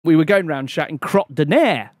we were going around shouting crotte de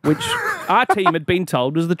nez, which our team had been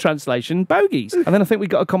told was the translation bogies. And then I think we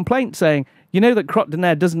got a complaint saying, you know that crotte de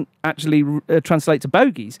nez doesn't actually translate to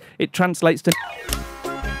bogies, it translates to...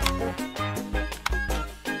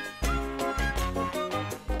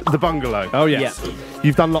 The Bungalow. Oh, yes. Yeah.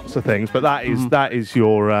 You've done lots of things, but that is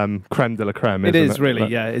your creme de la creme, isn't it? It is,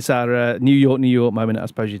 really, yeah. It's our New York moment, I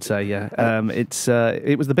suppose you'd say, yeah.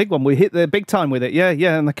 It was the big one. We hit the big time with it, yeah,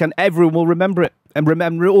 and everyone will remember it.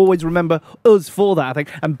 And always remember us for that, I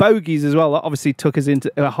think. And Bogies as well, that obviously took us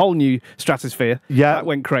into a whole new stratosphere. Yeah. That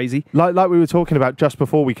went crazy. Like we were talking about just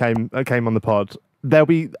before we came on the pod, there'll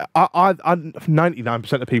be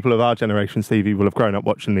 99% of people of our generation, Stevie, will have grown up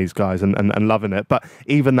watching these guys and loving it. But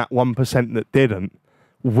even that 1% that didn't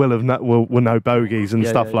will know Bogies and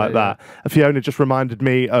stuff like that. Fiona just reminded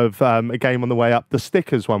me of a game on the way up, the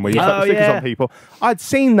stickers one, where you put the stickers on people. I'd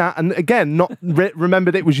seen that, and again, not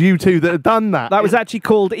remembered it was you two that had done that. That was actually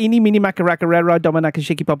called Eeny Meeny Macaraka Rera Dominaka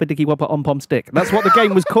Shiki Papa Dicky Wappa On Pom Stick. That's what the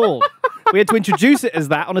game was called. We had to introduce it as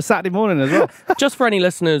that on a Saturday morning as well. Just for any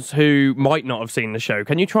listeners who might not have seen the show,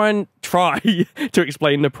 can you try to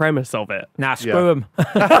explain the premise of it? Nah, screw them.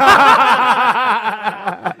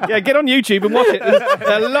 Yeah, get on YouTube and watch it.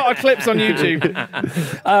 There's a lot of clips on YouTube.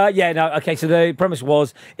 Okay, so the premise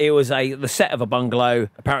was it was the set of a bungalow,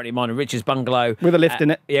 apparently mine and Richard's bungalow. With a lift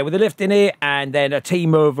in it. Yeah, with a lift in it, and then a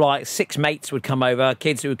team of like 6 mates would come over,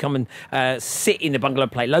 kids who would come and sit in the bungalow,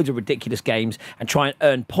 play loads of ridiculous games and try and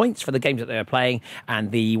earn points for the games that they were playing,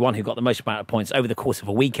 and the one who got the most amount of points over the course of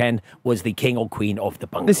a weekend was the king or queen of the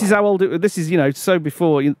bungalow. This is how old this is, so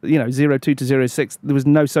before, 02 to 06, there was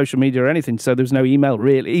no social media or anything, so there was no email,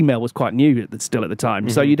 really. Email was quite new still at the time,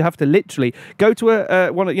 so you'd have to literally go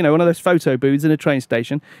to one of those photo booths in a train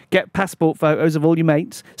station, get passport photos of all your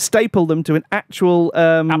mates, staple them to an actual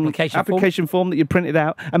application form that you printed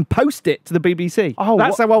out, and post it to the BBC. Oh,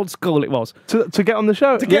 that's how old school it was. To get on the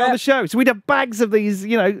show? To get on the show. So we'd have bags of these,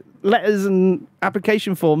 letters and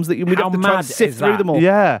application forms that we'd have to try and sift through them all.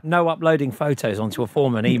 Yeah. No uploading photos onto a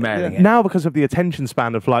form and emailing it. Now, because of the attention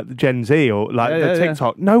span of like the Gen Z or like the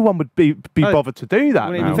TikTok, no one would be bothered to do that.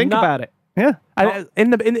 Wouldn't even think about it. Yeah, and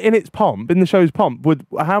in its pomp, in the show's pomp,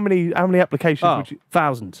 how many applications would you?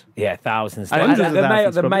 Thousands. Yeah, thousands.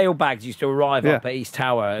 The mail bags used to arrive up at East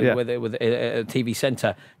Tower with a TV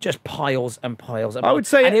centre, just piles and piles. And I would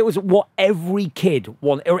say, and it was what every kid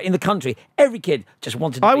wanted, or in the country, every kid just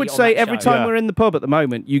wanted. I would say every time we're in the pub at the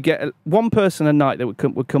moment, you get one person a night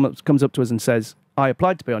that comes up to us and says, "I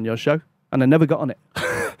applied to be on your show, and I never got on it."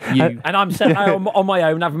 And I'm sat on my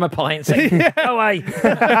own having my pint saying, "Go away."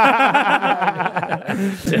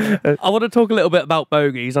 I want to talk a little bit about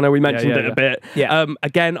Bogies. I know we mentioned it a bit. Yeah.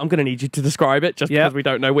 Again, I'm going to need you to describe it, just because we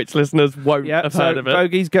don't know which listeners won't have heard of it.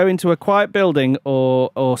 Bogies go into a quiet building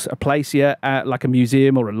or a place, like a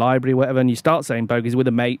museum or a library or whatever, and you start saying Bogies with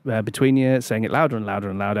a mate between you, saying it louder and louder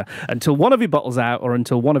and louder, until one of you bottles out or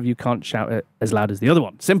until one of you can't shout it as loud as the other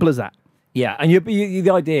one. Simple as that. Yeah, and the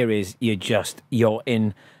idea is you're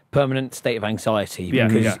in permanent state of anxiety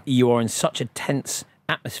because you are in such a tense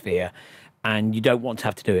atmosphere and you don't want to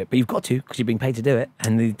have to do it, but you've got to because you're being paid to do it,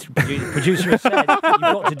 and the producer has said you've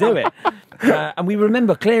got to do it. And we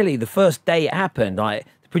remember clearly the first day it happened, like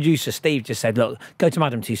the producer Steve just said, "Look, go to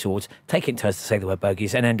Madame Tussauds, take it to us to say the word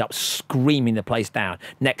Bogies," and end up screaming the place down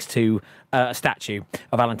next to a statue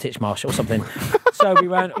of Alan Titchmarsh or something. So we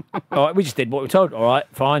went, all right, we just did what we were told. All right,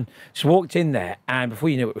 fine. Just walked in there, and before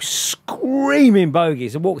you knew it, we were screaming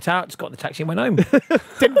Bogies, and walked out, just got in the taxi and went home.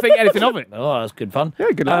 Didn't think anything of it. Oh, that was good fun.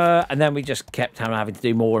 Yeah, good laugh. And then we just kept having to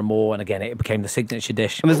do more and more, and again, it became the signature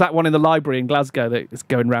dish. And there's that one in the library in Glasgow that's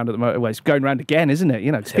going round at the motorway. It's going round again, isn't it?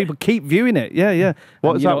 Because people keep viewing it. Yeah.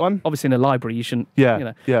 What was that one? Obviously in a library, you shouldn't.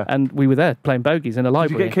 Yeah. And we were there playing Bogies in a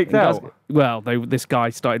library. Did you get kicked out? Well, this guy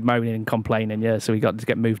started moaning and complaining, so we got to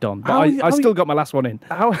get moved on. But I still got my last one in.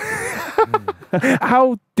 How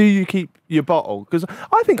do you keep your bottle? Because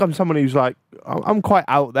I think I'm someone who's like, I'm quite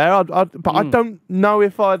out there, but I don't know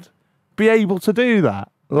if I'd be able to do that.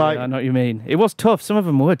 Like, I know what you mean. It was tough. Some of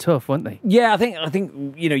them were tough, weren't they? Yeah, I think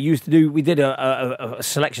we did a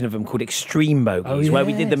selection of them called extreme Bogies, where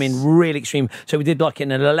we did them in really extreme. So we did like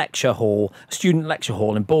in a lecture hall, a student lecture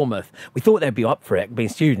hall in Bournemouth. We thought they'd be up for it, being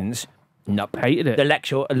students. Nope. Hated it. The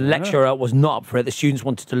lecturer was not up for it. The students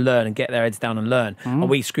wanted to learn and get their heads down and learn. And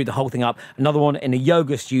we screwed the whole thing up. Another one in a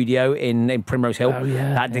yoga studio in Primrose Hill.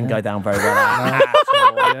 That didn't go down very well at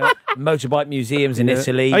all. motorbike museums in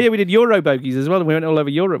Italy. Oh yeah, we did Euro Bogies as well, and we went all over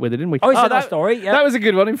Europe with it, didn't we? Oh, is that story? Yeah. That was a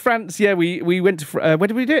good one. In France, yeah, we went to, where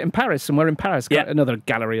did we do it? In Paris, and we're in Paris, another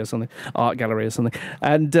gallery or something, art gallery or something.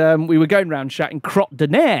 And we were going around shouting crotte de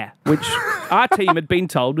nez, which our team had been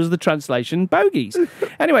told was the translation bogies.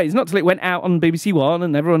 Anyway, it's not till it went out on BBC One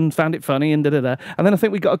and everyone found it funny and da-da-da. And then I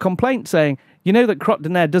think we got a complaint saying, you know that crotte de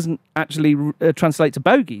nez doesn't actually translate to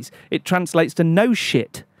bogies, it translates to no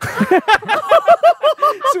shit.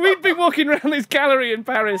 So we'd been walking around this gallery in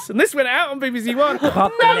Paris, and this went out on BBC One. No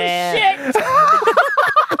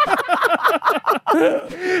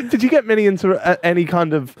shit! Did you get many into any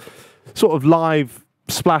kind of sort of live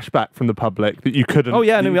splashback from the public that you couldn't? Oh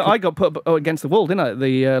yeah, I got put up against the wall, didn't I, at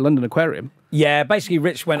the London Aquarium? Yeah, basically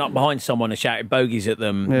Rich went up behind someone and shouted bogies at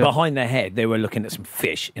them. Behind their head, they were looking at some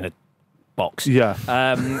fish in a box. Yeah.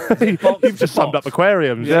 You've just summed up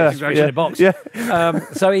aquariums. Yeah. In a box. Yeah.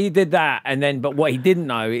 So he did that, and then, but what he didn't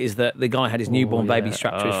know is that the guy had his newborn baby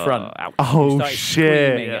strapped to his front. Oh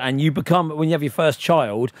shit! And you become, when you have your first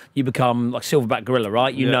child, you become like silverback gorilla,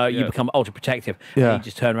 right? You become ultra protective. Yeah. And he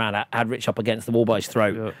just turned around, had Rich up against the wall by his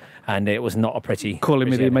throat, and it was not a pretty. Calling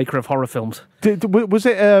me the maker of horror films. Was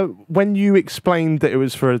it when you explained that it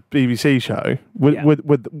was for a BBC show? Would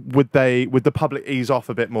the public ease off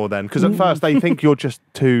a bit more then? Because at first they think you're just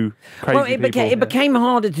too crazy. Well, it became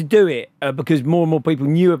harder to do it because more and more people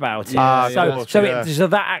knew about it. So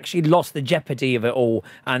that actually lost the jeopardy of it all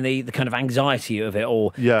and the kind of anxiety of it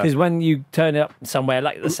all. Yeah. Because when you turn up somewhere,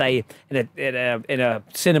 like let's say in a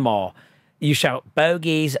cinema, you shout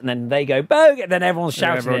bogies, and then they go bogey, and then everyone's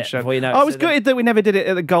shouting it. Before you know. I was gutted that we never did it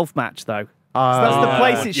at the golf match, though. So that's the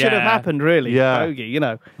place it should have happened, really. Yeah. Bogey, you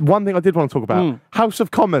know. One thing I did want to talk about: House of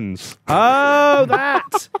Commons. Oh,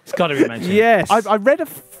 that! It's got to be mentioned. Yes. I read a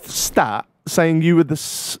stat saying you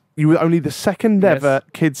were only the second ever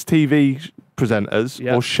kids TV presenters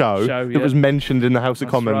or show that was mentioned in the House of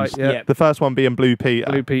Commons. Right, the first one being Blue Peter.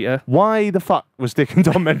 Blue Peter. Why the fuck was Dick and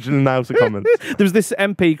Dom mentioned in the House of Commons? There was this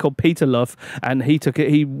MP called Peter Love, and he took it.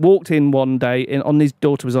 He walked in one day, on his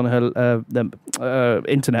daughter was on her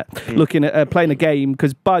internet, looking at playing a game,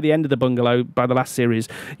 because by the end of the Bungalow, by the last series,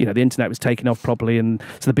 you know, the internet was taking off properly, and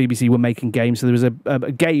so the BBC were making games. So there was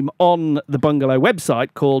a game on the Bungalow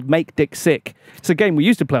website called Make Dick Sick. It's a game we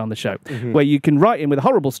used to play on the show, where you can write in with a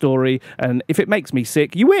horrible story, and if it makes me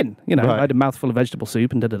sick, you win. You know, I had a mouthful of vegetable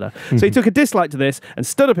soup and da-da-da. So he took a dislike to this and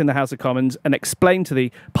stood up in the House of Commons and explained to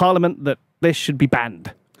the Parliament that this should be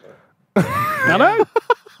banned. I know.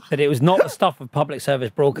 That it was not the stuff of public service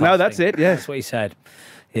broadcasting. No, that's it, yes. That's what he said.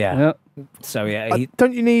 Yeah. So, yeah.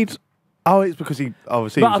 Don't you need... Oh, it's because he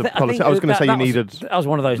obviously was a politician. I was going to say you needed... That was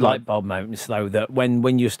one of those light bulb moments, though, that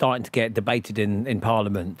when you're starting to get debated in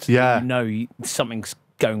Parliament, you know something's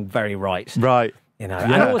going very right. Right. You know,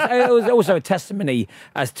 and it was also a testimony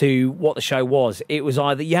as to what the show was. It was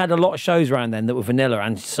either you had a lot of shows around then that were vanilla,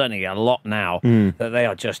 and certainly a lot now that they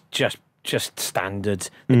are just standard.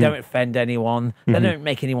 They don't offend anyone. They don't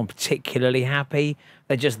make anyone particularly happy.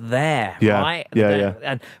 They're just there, right?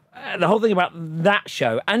 And the whole thing about that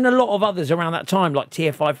show and a lot of others around that time, like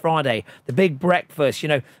TFI Friday, The Big Breakfast, you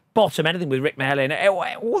know, Bottom, anything with Rick Mahellin,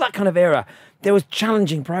 all that kind of era. There was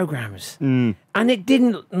challenging programs, and it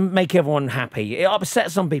didn't make everyone happy. It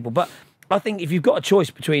upset some people, but I think if you've got a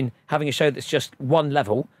choice between having a show that's just one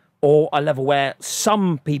level or a level where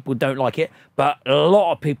some people don't like it, but a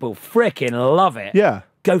lot of people freaking love it,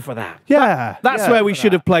 go for that. Yeah. That's where we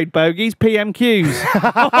should have played Bogies, PMQs.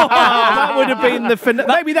 That would have been the...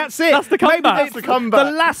 Maybe that's it. That's the comeback. Maybe That's the comeback.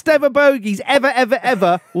 The last ever Bogies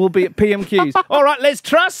ever will be at PMQs. All right, let's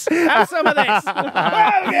truss. Have some of this.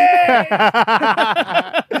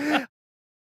 Bogies!